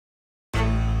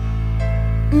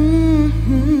Oh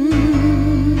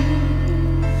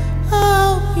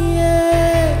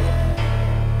yeah.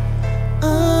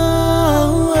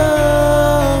 Oh, oh,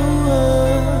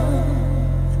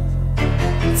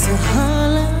 oh. So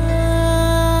holla.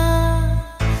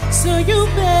 So you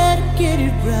better get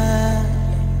it right.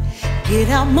 Get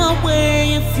out my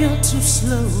way if you're too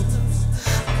slow.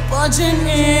 Budging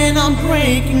in, I'm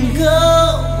breaking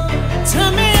go.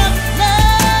 Turn me up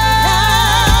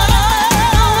loud.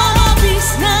 I want my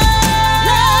peace now.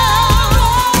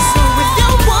 So if you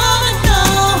wanna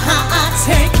know how I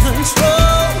take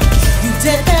control, you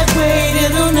dead that way,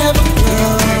 it'll never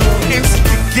grow. Into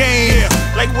the game,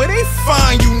 like where they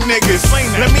find you niggas?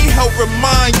 Let me help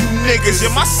remind you niggas.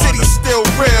 Yeah, my city's still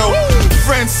real.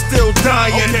 Friends still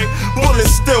dying, bullets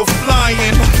still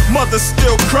flying, mothers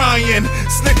still crying,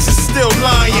 snitches still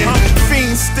lying,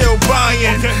 fiends still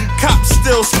buying, cops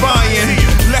still spying,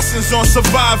 lessons on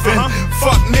surviving.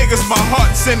 Fuck niggas, my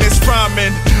heart's in this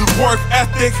rhyming. Work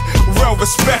ethic, well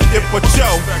respected, but yo,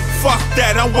 fuck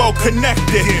that, I'm well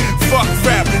connected. Fuck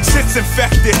rap, shit's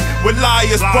infected with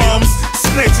liars, bums,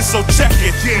 snitches, so check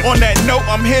it. On that note,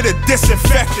 I'm here to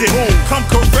disinfect it. Come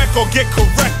correct or get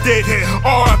corrected.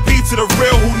 R.I.P. to the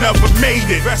real who never made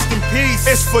it. Rest in peace.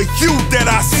 It's for you that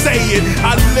I say it.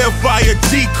 I live by a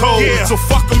G code, so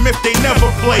fuck them if they never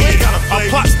play it. Our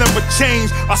plots never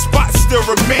change, our spots still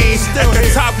remain at the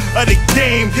top of the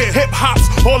game. Hip hop's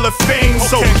Hall of Fame,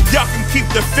 so y'all can keep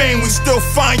the fame. We still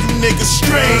find you niggas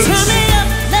strange. Turn me up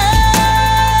loud.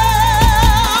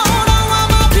 I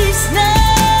want my peace now.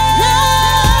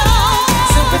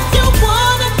 So if you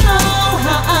wanna know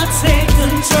how I take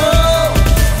control,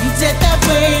 you dead that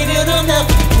way, it'll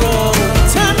never grow.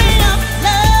 Turn me up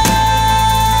loud.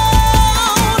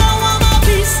 I want my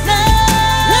peace now.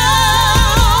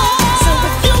 So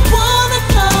if you wanna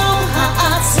know how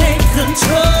I take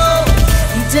control,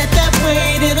 you dead that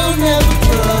way, it'll never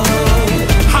grow.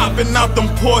 Hopping out them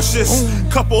Porsches,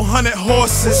 couple hundred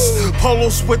horses,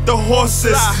 polos with the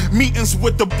horses, meetings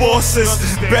with the bosses.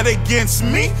 Bet against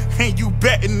me, and you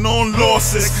betting on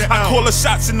losses. I call the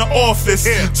shots in the office,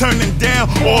 turning down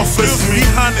offers.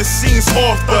 Behind the scenes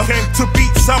author, to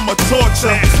beats I'm a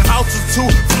torture.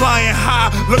 Altitude flying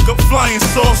high, look up flying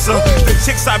saucer. The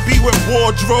chicks I be with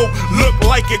wardrobe look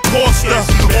like it cost her.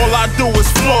 All I do is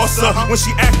floss her when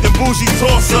she acting bougie,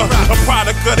 toss her. A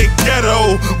product of the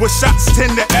ghetto, where shots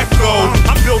tend to echo.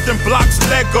 I'm building blocks,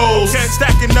 Legos,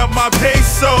 stacking up my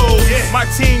pesos. My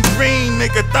team green,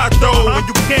 nigga, Tato. When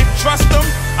you can't trust them,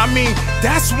 I mean,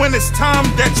 that's when it's time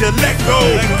that you let go.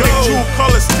 The true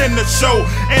colors tend to show,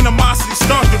 animosity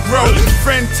start to grow.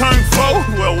 Friend turn foe,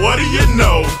 well, what do you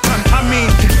know? I mean,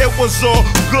 it was all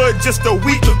good just a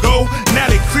week ago.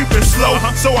 Now they creeping slow,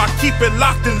 so I keep it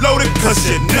locked and loaded, cause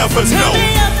you never know.